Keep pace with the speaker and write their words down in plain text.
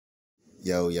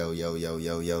Yo, yo, yo, yo,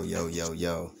 yo, yo, yo, yo,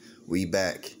 yo. We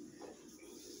back.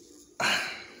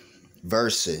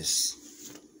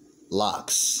 Versus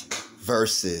Locks.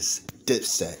 Versus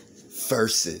Dipset.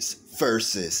 Versus.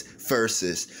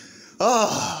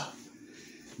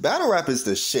 Battle rap is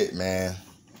the shit, man.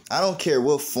 I don't care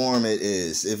what form it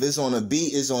is. If it's on a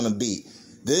beat, it's on a beat.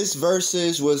 This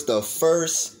Versus was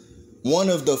one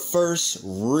of the first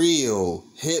real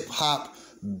hip hop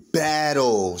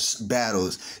battles.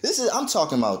 I'm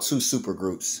talking about two super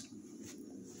groups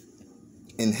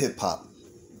in hip hop.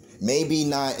 Maybe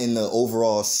not in the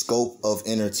overall scope of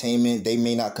entertainment. They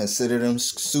may not consider them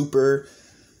super,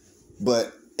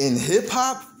 but in hip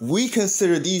hop, we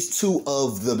consider these two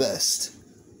of the best.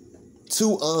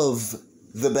 Two of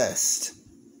the best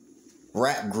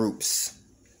rap groups.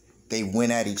 They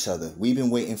went at each other. We've been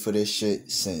waiting for this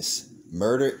shit since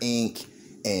Murder Inc.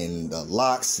 and the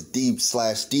Locks,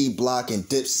 D/D Block and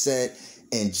Dipset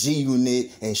and G Unit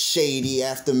and Shady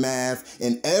Aftermath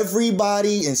and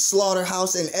everybody in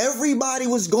Slaughterhouse, and everybody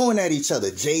was going at each other.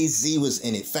 Jay-Z was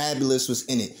in it. Fabulous was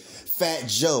in it. Fat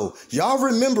Joe. Y'all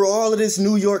remember all of this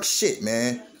New York shit,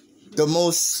 man. The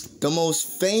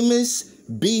most famous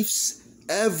beefs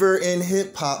ever in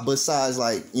hip hop, besides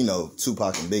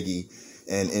Tupac and Biggie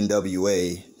and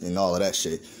NWA and all of that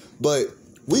shit. But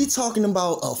we talking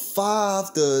about a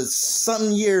 5 to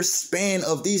something year span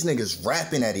of these niggas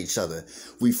rapping at each other.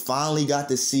 We finally got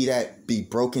to see that be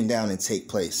broken down and take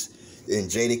place. And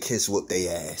Jadakiss whooped they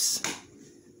ass.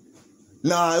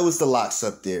 Nah, it was the Locks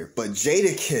up there. But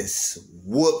Jadakiss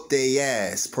whooped they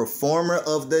ass. Performer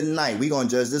of the night. We gonna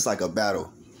judge this like a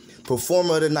battle.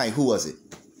 Performer of the night. Who was it?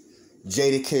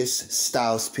 Jadakiss,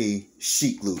 Styles P,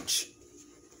 Sheek Louch.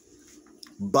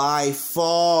 By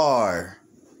far.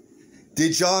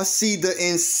 Did y'all see the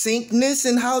in-syncness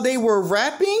in how they were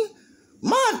rapping?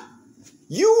 Man,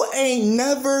 you ain't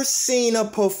never seen a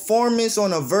performance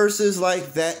on a Versus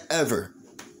like that ever.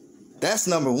 That's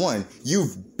number one.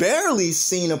 You've barely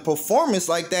seen a performance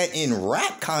like that in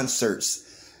rap concerts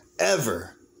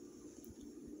ever.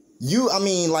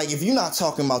 If you're not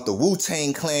talking about the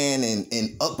Wu-Tang Clan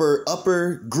and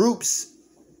upper groups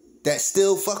that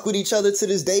still fuck with each other to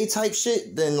this day type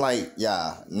shit, then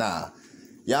nah.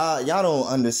 Y'all don't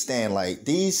understand.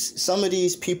 Some of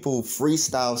these people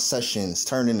freestyle sessions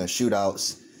turned into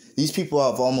shootouts. These people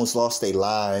have almost lost their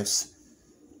lives.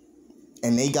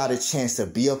 And they got a chance to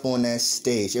be up on that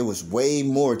stage. It was way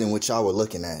more than what y'all were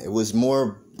looking at. It was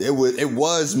more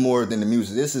than the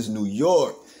music. This is New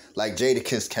York, like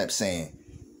Jadakiss kept saying.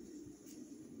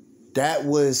 That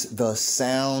was the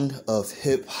sound of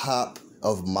hip hop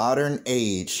of modern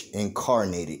age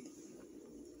incarnated.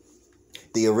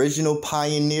 The original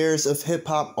pioneers of hip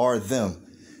hop are them.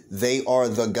 They are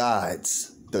the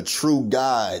gods, the true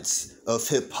gods of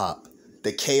hip hop,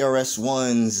 the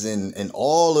KRS-Ones and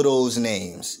all of those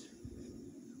names.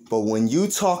 But when you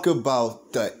talk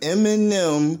about the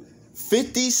Eminem,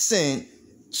 50 Cent,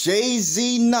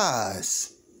 Jay-Z,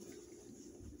 Nas,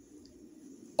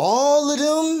 all of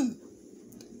them,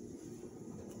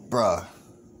 bruh,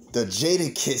 the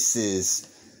Jadakisses,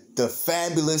 the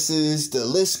Fabulouses, the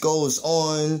list goes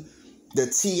on. The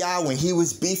T.I. when he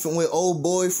was beefing with old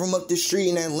boy from up the street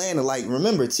in Atlanta.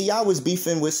 Remember, T.I. was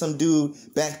beefing with some dude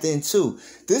back then too.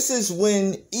 This is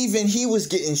when even he was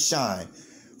getting shine.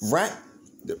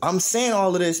 I'm saying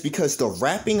all of this because the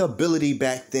rapping ability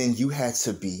back then, you had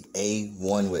to be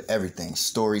A1 with everything.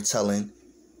 Storytelling,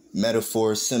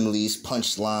 metaphors, similes,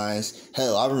 punchlines.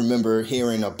 Hell, I remember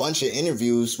hearing a bunch of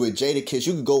interviews with Jadakiss.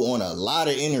 You could go on a lot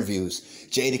of interviews.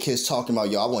 Jadakiss talking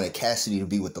about, I wanted Cassidy to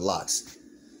be with the Locks.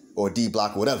 Or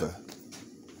D-Block, whatever.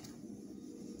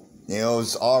 It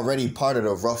was already part of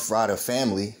the Rough Rider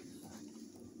family.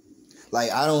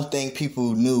 I don't think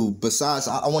people knew. Besides,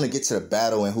 I want to get to the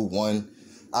battle and who won.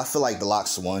 I feel like the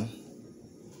Locks won.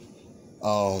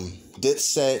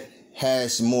 Dipset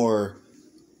has more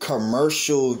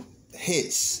commercial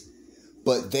hits,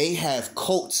 but they have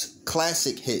cult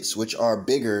classic hits, which are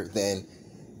bigger than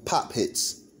pop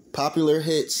hits. Popular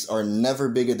hits are never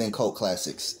bigger than cult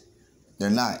classics. They're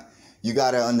not. You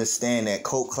got to understand that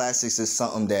cult classics is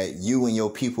something that you and your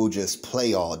people just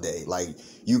play all day.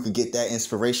 You could get that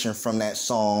inspiration from that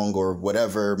song or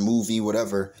whatever, movie,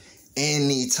 whatever,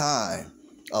 anytime.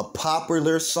 A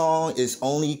popular song is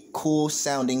only cool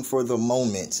sounding for the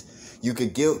moment. You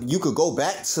could go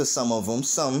back to some of them,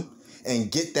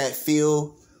 and get that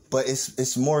feel, but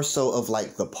it's more so of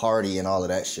the party and all of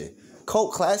that shit.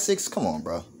 Cult classics, come on,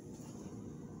 bro.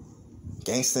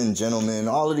 Gangsta and Gentleman,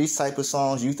 all of these type of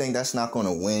songs, you think that's not going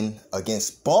to win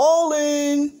against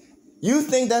Ballin'? You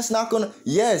think that's not gonna...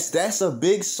 Yes, that's a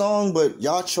big song, but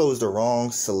y'all chose the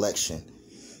wrong selection.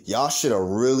 Y'all should have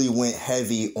really went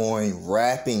heavy on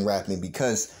rapping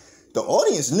because the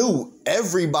audience knew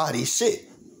everybody's shit.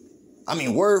 I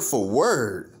mean, word for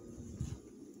word.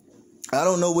 I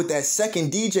don't know what that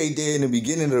second DJ did in the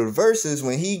beginning of the verses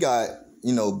when he got,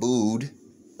 booed.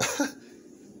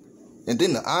 And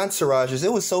then the entourages,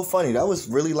 it was so funny. That was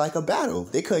really like a battle.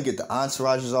 They couldn't get the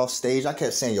entourages off stage. I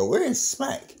kept saying, yo, where is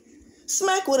Smack?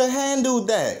 Smack would have handled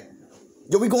that.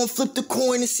 Yo, we gonna flip the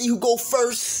coin and see who go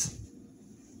first.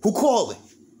 Who calling?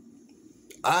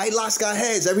 All right, locks got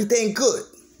heads. Everything good.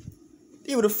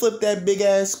 They would have flipped that big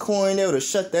ass coin. They would have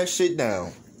shut that shit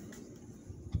down.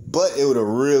 But it would have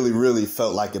really, really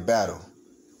felt like a battle.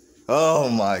 Oh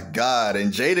my God.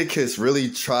 And Jadakiss really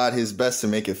tried his best to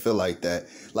make it feel like that.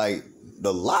 Like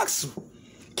the locks,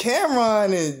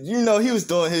 Cameron, and he was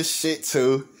doing his shit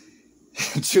too.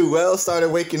 Jewel started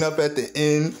waking up at the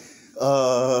end.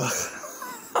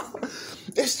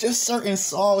 It's just certain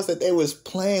songs that they was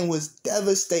playing was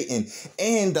devastating.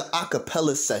 And the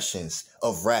acapella sessions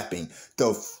of rapping.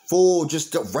 The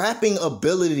rapping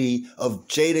ability of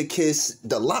Jadakiss,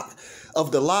 the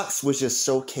locks was just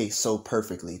showcased so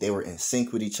perfectly. They were in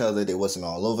sync with each other. They wasn't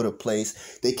all over the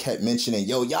place. They kept mentioning,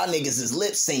 yo, y'all niggas is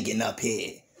lip syncing up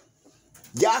here.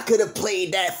 Y'all could have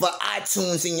played that for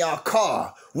iTunes in y'all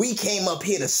car. We came up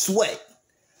here to sweat.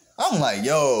 I'm like,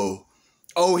 yo,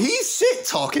 oh, he's shit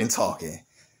talking.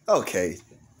 Okay.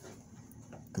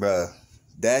 Bruh,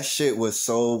 that shit was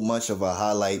so much of a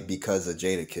highlight because of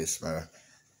Jadakiss, bruh.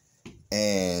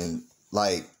 And,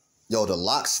 like, yo, the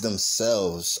locks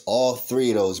themselves, all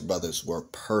three of those brothers were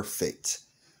perfect.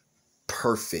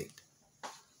 Perfect.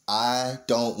 I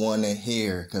don't want to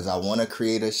hear, because I want to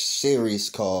create a series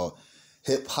called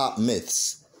Hip Hop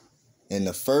Myths. In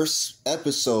the first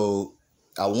episode,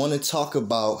 I want to talk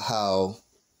about how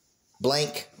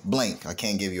blank, I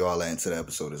can't give you all that until the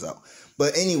episode is out.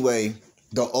 But anyway,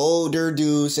 the older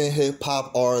dudes in hip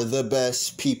hop are the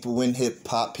best people in hip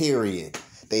hop, period.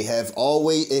 It has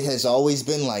always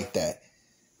been like that.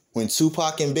 When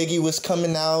Tupac and Biggie was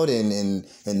coming out and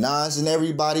Nas and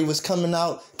everybody was coming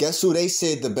out, guess who they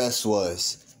said the best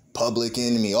was? Public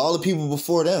Enemy. All the people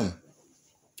before them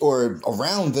or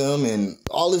around them and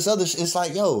all this other shit. It's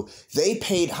like, yo, they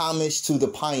paid homage to the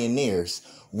pioneers.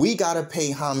 We got to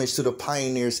pay homage to the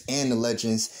pioneers and the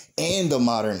legends and the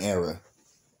modern era.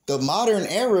 The modern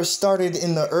era started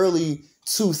in the early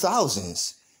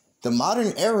 2000s. The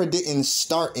modern era didn't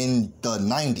start in the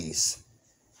 90s.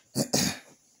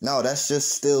 No, that's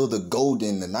just still the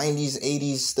 90s,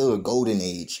 80s, still a golden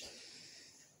age.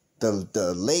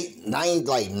 The late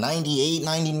 98,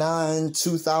 99,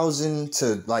 2000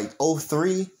 to like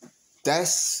 03,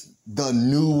 that's the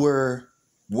newer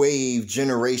wave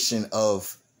generation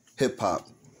of hip hop.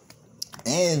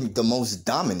 And the most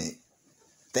dominant.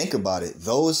 Think about it.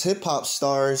 Those hip hop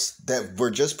stars that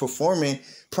were just performing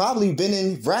probably been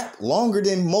in rap longer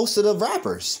than most of the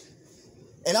rappers.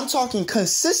 And I'm talking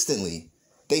consistently.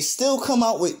 They still come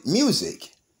out with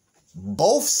music.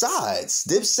 Both sides.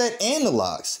 Dipset and the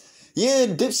Locks. Yeah,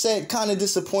 Dipset kind of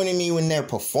disappointed me in their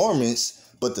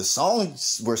performance, but the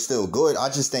songs were still good. I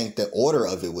just think the order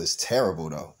of it was terrible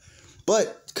though.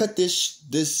 But cut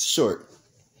this short.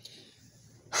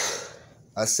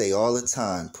 I say all the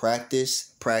time,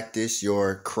 practice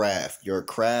your craft. Your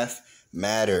craft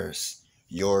matters.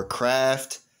 Your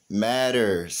craft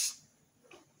matters.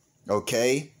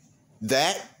 Okay?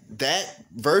 That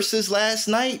Verzuz last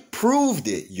night proved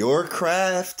it. Your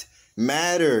craft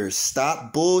matters.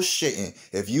 Stop bullshitting.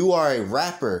 If you are a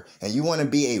rapper and you want to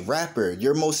be a rapper,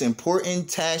 your most important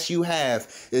task you have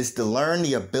is to learn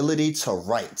the ability to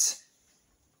write.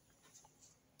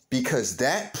 Because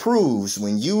that proves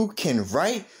when you can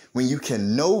write, when you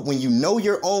know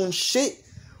your own shit,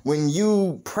 when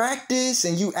you practice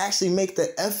and you actually make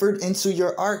the effort into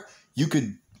your art, you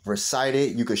could recite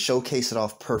it, you could showcase it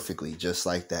off perfectly, just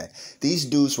like that. These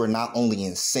dudes were not only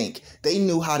in sync, they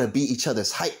knew how to be each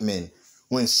other's hype men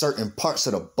when certain parts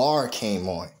of the bar came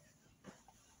on.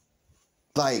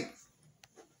 Like,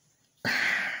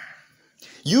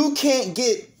 you can't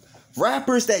get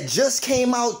rappers that just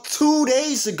came out 2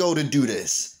 days ago to do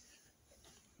this.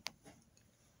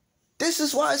 This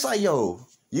is why it's like, yo,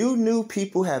 you new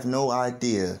people have no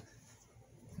idea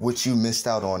what you missed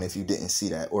out on if you didn't see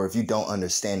that, or if you don't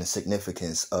understand the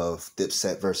significance of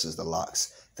Dipset versus the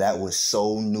Locks. That was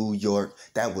so New York.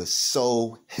 That was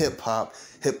so hip-hop.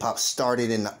 Hip-hop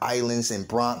started in the islands in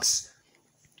Bronx.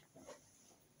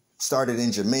 Started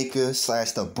in Jamaica /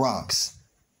 the Bronx.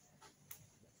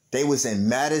 They was in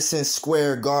Madison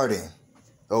Square Garden,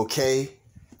 okay?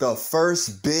 The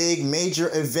first big major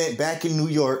event back in New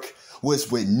York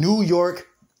was with New York,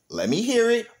 let me hear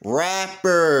it,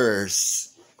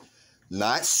 rappers.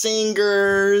 Not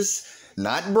singers,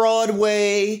 not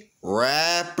Broadway,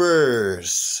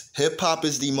 rappers. Hip-hop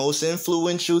is the most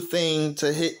influential thing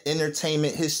to hit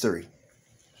entertainment history.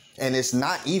 And it's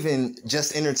not even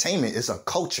just entertainment, it's a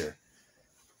culture.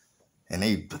 And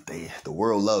the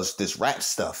world loves this rap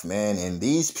stuff, man. And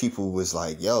these people was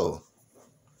like, yo,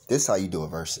 this how you do a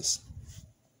versus.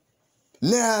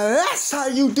 Now that's how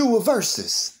you do a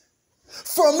versus.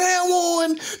 From now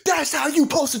on, that's how you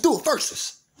supposed to do a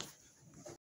versus.